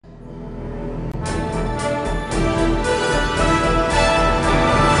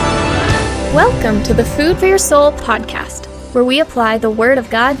Welcome to the Food for Your Soul podcast, where we apply the Word of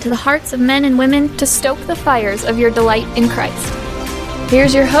God to the hearts of men and women to stoke the fires of your delight in Christ.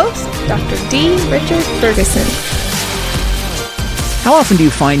 Here's your host, Dr. D. Richard Ferguson. How often do you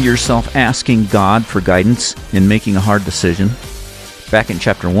find yourself asking God for guidance in making a hard decision? Back in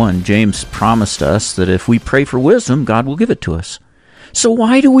chapter 1, James promised us that if we pray for wisdom, God will give it to us. So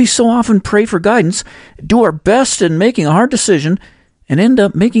why do we so often pray for guidance, do our best in making a hard decision, and end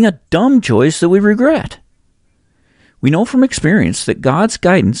up making a dumb choice that we regret? We know from experience that God's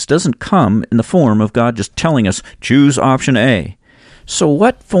guidance doesn't come in the form of God just telling us, choose option A. So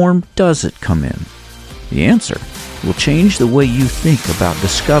what form does it come in? The answer will change the way you think about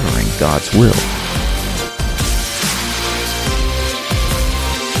discovering God's will.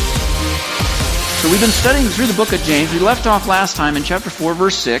 So we've been studying through the book of James. We left off last time in chapter 4,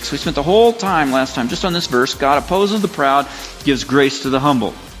 verse 6. We spent the whole time last time just on this verse. God opposes the proud, gives grace to the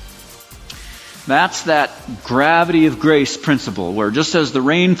humble. That's that gravity of grace principle, where just as the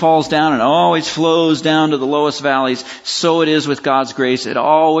rain falls down and always flows down to the lowest valleys, so it is with God's grace. It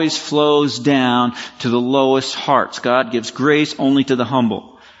always flows down to the lowest hearts. God gives grace only to the humble.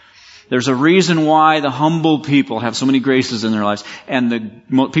 There's a reason why the humble people have so many graces in their lives, and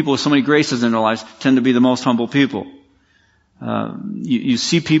the people with so many graces in their lives tend to be the most humble people. You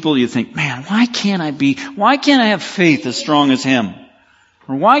see people, you think, man, why can't I have faith as strong as him?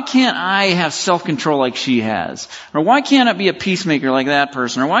 Or why can't I have self-control like she has? Or why can't I be a peacemaker like that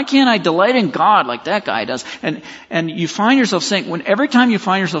person? Or why can't I delight in God like that guy does? And you find yourself saying, every time you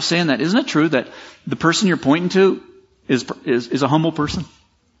find yourself saying that, isn't it true that the person you're pointing to is a humble person?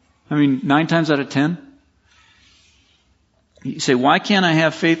 I mean, 9 times out of 10. You say, why can't I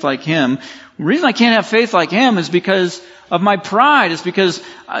have faith like him? The reason I can't have faith like him is because of my pride. It's because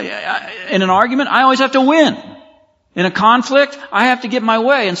in an argument, I always have to win. In a conflict, I have to get my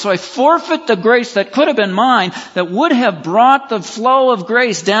way. And so I forfeit the grace that could have been mine, that would have brought the flow of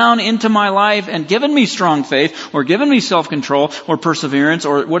grace down into my life and given me strong faith, or given me self-control, or perseverance,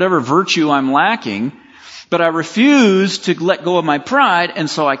 or whatever virtue I'm lacking. But I refuse to let go of my pride, and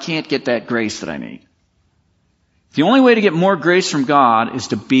so I can't get that grace that I need. The only way to get more grace from God is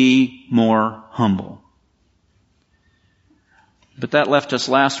to be more humble. But that left us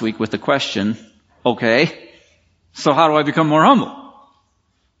last week with the question, okay, so how do I become more humble?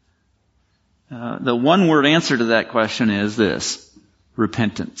 The one-word answer to that question is this: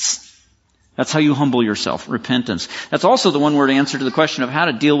 repentance. That's how you humble yourself, repentance. That's also the one-word answer to the question of how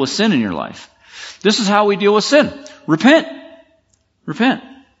to deal with sin in your life. This is how we deal with sin. Repent. Repent.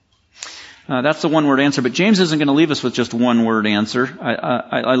 That's the one-word answer. But James isn't going to leave us with just one-word answer.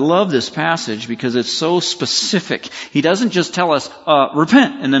 I love this passage because it's so specific. He doesn't just tell us,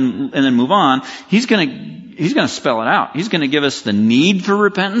 repent, and then move on. He's going to spell it out. He's going to give us the need for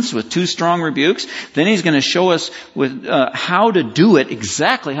repentance with 2 strong rebukes. Then he's going to show us with how to do it,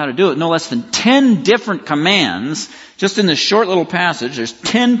 exactly how to do it. No less than 10 different commands. Just in this short little passage, there's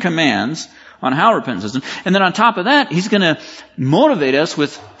 10 commands on how repentance is done. And then on top of that, he's going to motivate us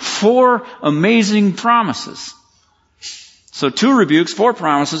with 4 amazing promises. So 2 rebukes, 4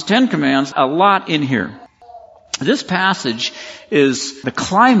 promises, 10 commands, a lot in here. This passage is the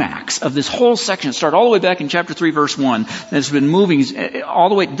climax of this whole section. It started all the way back in chapter 3, verse 1. And it's been moving all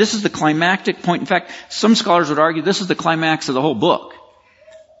the way. This is the climactic point. In fact, some scholars would argue this is the climax of the whole book.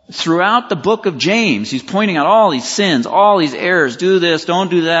 Throughout the book of James, he's pointing out all these sins, all these errors, do this, don't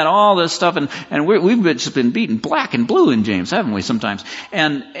do that, all this stuff, and we've just been beaten black and blue in James, haven't we, sometimes?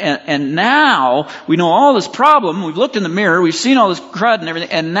 And now, we know all this problem, we've looked in the mirror, we've seen all this crud and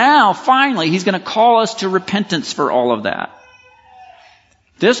everything, and now, finally, he's going to call us to repentance for all of that.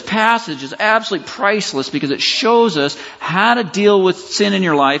 This passage is absolutely priceless because it shows us how to deal with sin in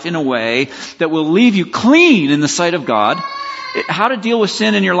your life in a way that will leave you clean in the sight of God. How to deal with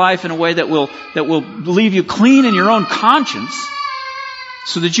sin in your life in a way that will leave you clean in your own conscience,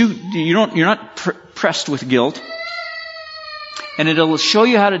 so that you're not pressed with guilt. And it'll show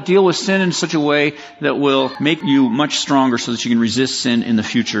you how to deal with sin in such a way that will make you much stronger so that you can resist sin in the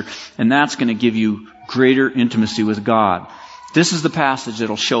future. And that's going to give you greater intimacy with God. This is the passage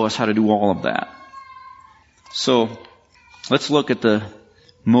that'll show us how to do all of that. So let's look at the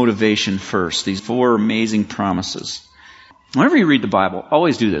motivation first. These 4 amazing promises. Whenever you read the Bible,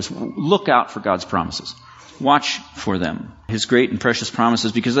 always do this. Look out for God's promises. Watch for them. His great and precious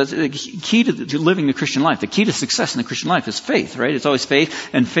promises, because that's the key to living the Christian life. The key to success in the Christian life is faith, right? It's always faith,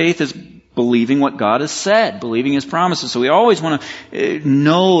 and faith is believing what God has said, believing His promises. So we always want to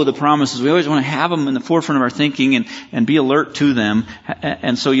know the promises. We always want to have them in the forefront of our thinking and be alert to them.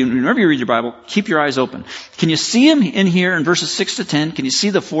 And so whenever you read your Bible, keep your eyes open. Can you see them in here in verses 6 to 10? Can you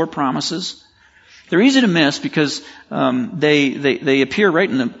see the 4 promises? They're easy to miss because they appear right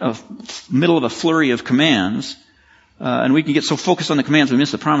in the middle of a flurry of commands. And we can get so focused on the commands we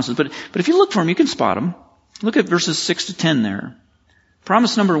miss the promises. But if you look for them, you can spot them. Look at verses 6 to 10 there.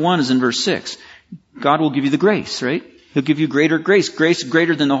 Promise number 1 is in verse 6. God will give you the grace, right? He'll give you greater grace. Grace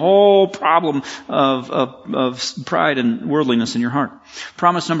greater than the whole problem of pride and worldliness in your heart.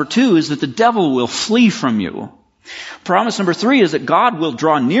 Promise number 2 is that the devil will flee from you. Promise number 3 is that God will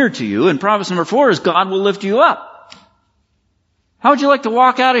draw near to you. And promise number 4 is God will lift you up. How would you like to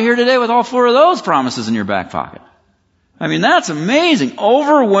walk out of here today with all 4 of those promises in your back pocket? I mean, that's amazing.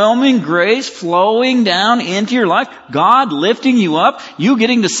 Overwhelming grace flowing down into your life. God lifting you up. You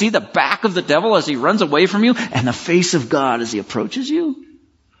getting to see the back of the devil as he runs away from you, and the face of God as he approaches you.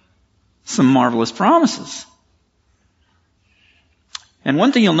 Some marvelous promises. And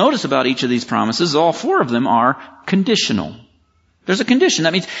one thing you'll notice about each of these promises, all 4 of them are conditional. There's a condition.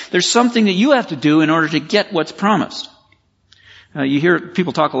 That means there's something that you have to do in order to get what's promised. You hear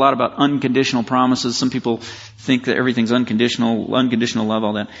people talk a lot about unconditional promises. Some people think that everything's unconditional love,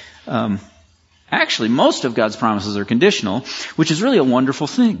 all that. Actually, most of God's promises are conditional, which is really a wonderful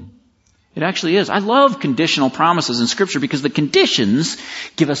thing. It actually is. I love conditional promises in Scripture because the conditions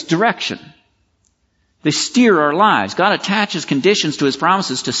give us direction. They steer our lives. God attaches conditions to His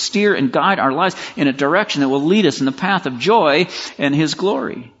promises to steer and guide our lives in a direction that will lead us in the path of joy and His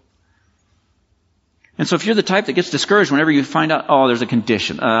glory. And so if you're the type that gets discouraged whenever you find out, oh, there's a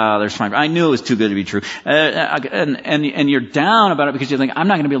condition. There's fine. I knew it was too good to be true. And you're down about it because you think, I'm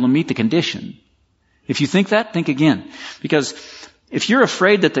not going to be able to meet the condition. If you think that, think again. Because if you're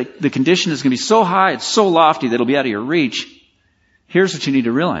afraid that the condition is going to be so high, it's so lofty that it'll be out of your reach, here's what you need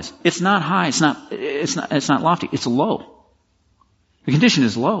to realize. It's not high. It's not lofty. It's low. The condition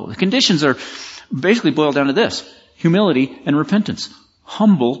is low. The conditions are basically boiled down to this: humility and repentance.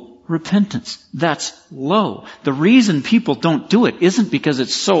 Humble repentance. That's low. The reason people don't do it isn't because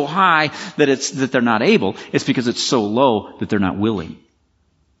it's so high that they're not able. It's because it's so low that they're not willing.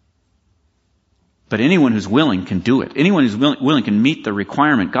 But anyone who's willing can do it. Anyone who's willing can meet the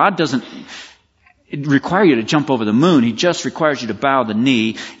requirement. God doesn't require you to jump over the moon. He just requires you to bow the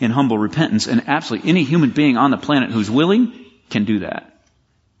knee in humble repentance. And absolutely any human being on the planet who's willing can do that.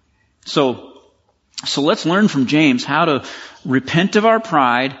 So let's learn from James how to repent of our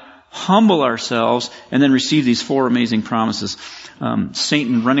pride, humble ourselves, and then receive these 4 amazing promises.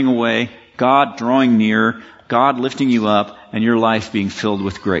 Satan running away, God drawing near, God lifting you up, and your life being filled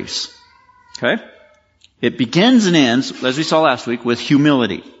with grace. Okay? It begins and ends, as we saw last week, with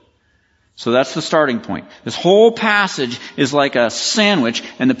humility. So that's the starting point. This whole passage is like a sandwich,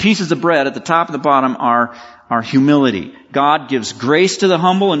 and the pieces of bread at the top and the bottom are humility. God gives grace to the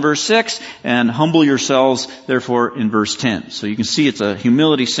humble in verse 6, and humble yourselves, therefore, in verse 10. So you can see it's a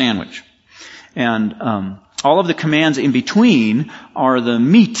humility sandwich. And all of the commands in between are the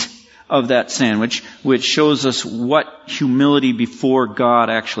meat of that sandwich, which shows us what humility before God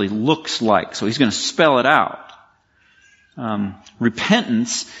actually looks like. So he's going to spell it out.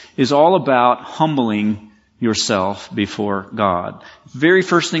 Repentance is all about humbling yourself before God. Very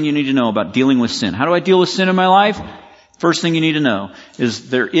first thing you need to know about dealing with sin. How do I deal with sin in my life? First thing you need to know is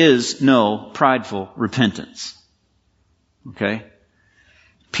there is no prideful repentance. Okay?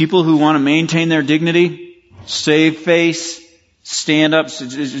 People who want to maintain their dignity, save face, stand up,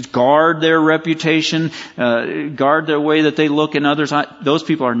 guard their reputation, guard the way that they look in others, those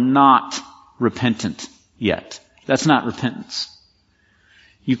people are not repentant yet. That's not repentance.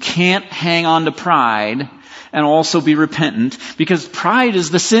 You can't hang on to pride and also be repentant, because pride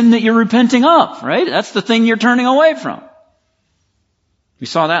is the sin that you're repenting of, right? That's the thing you're turning away from. We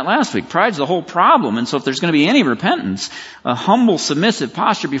saw that last week. Pride's the whole problem. And so if there's going to be any repentance, a humble, submissive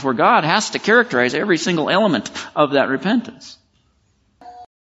posture before God has to characterize every single element of that repentance.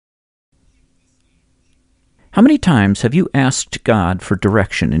 How many times have you asked God for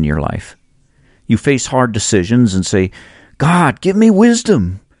direction in your life? You face hard decisions and say, God, give me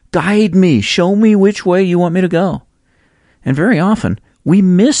wisdom. Guide me. Show me which way you want me to go. And very often, we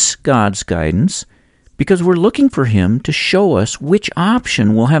miss God's guidance because we're looking for Him to show us which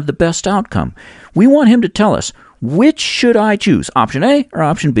option will have the best outcome. We want Him to tell us, which should I choose, option A or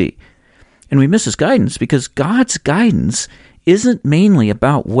option B? And we miss His guidance because God's guidance isn't mainly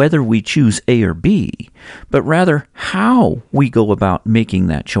about whether we choose A or B, but rather how we go about making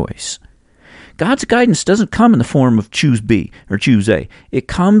that choice. God's guidance doesn't come in the form of choose B or choose A. It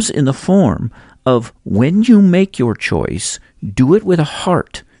comes in the form of when you make your choice, do it with a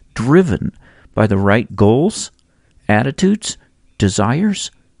heart driven by the right goals, attitudes,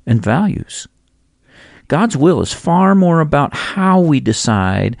 desires, and values. God's will is far more about how we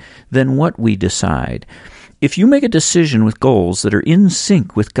decide than what we decide. If you make a decision with goals that are in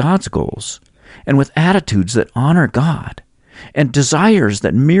sync with God's goals, and with attitudes that honor God, and desires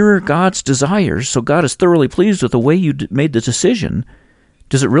that mirror God's desires, so God is thoroughly pleased with the way you made the decision,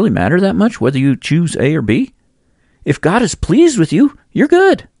 does it really matter that much whether you choose A or B? If God is pleased with you, you're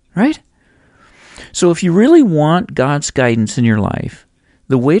good, right? So if you really want God's guidance in your life,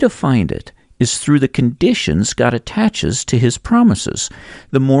 the way to find it is through the conditions God attaches to His promises.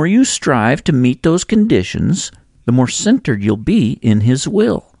 The more you strive to meet those conditions, the more centered you'll be in His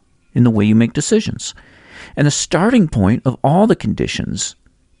will, in the way you make decisions. And the starting point of all the conditions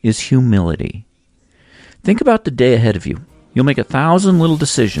is humility. Think about the day ahead of you. You'll make 1,000 little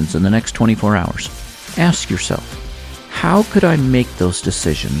decisions in the next 24 hours. Ask yourself, how could I make those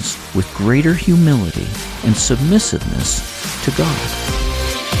decisions with greater humility and submissiveness to God?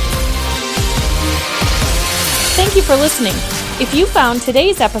 Thank you for listening. If you found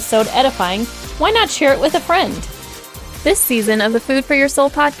today's episode edifying, why not share it with a friend? This season of the Food for Your Soul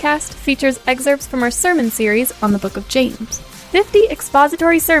podcast features excerpts from our sermon series on the book of James. 50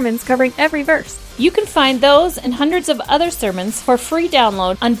 expository sermons covering every verse. You can find those and hundreds of other sermons for free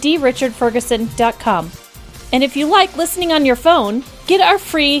download on drichardferguson.com. And if you like listening on your phone, get our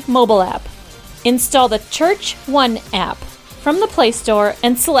free mobile app. Install the Church One app from the Play Store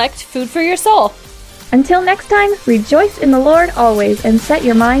and select Food for Your Soul. Until next time, rejoice in the Lord always and set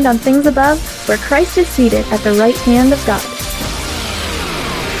your mind on things above, where Christ is seated at the right hand of God.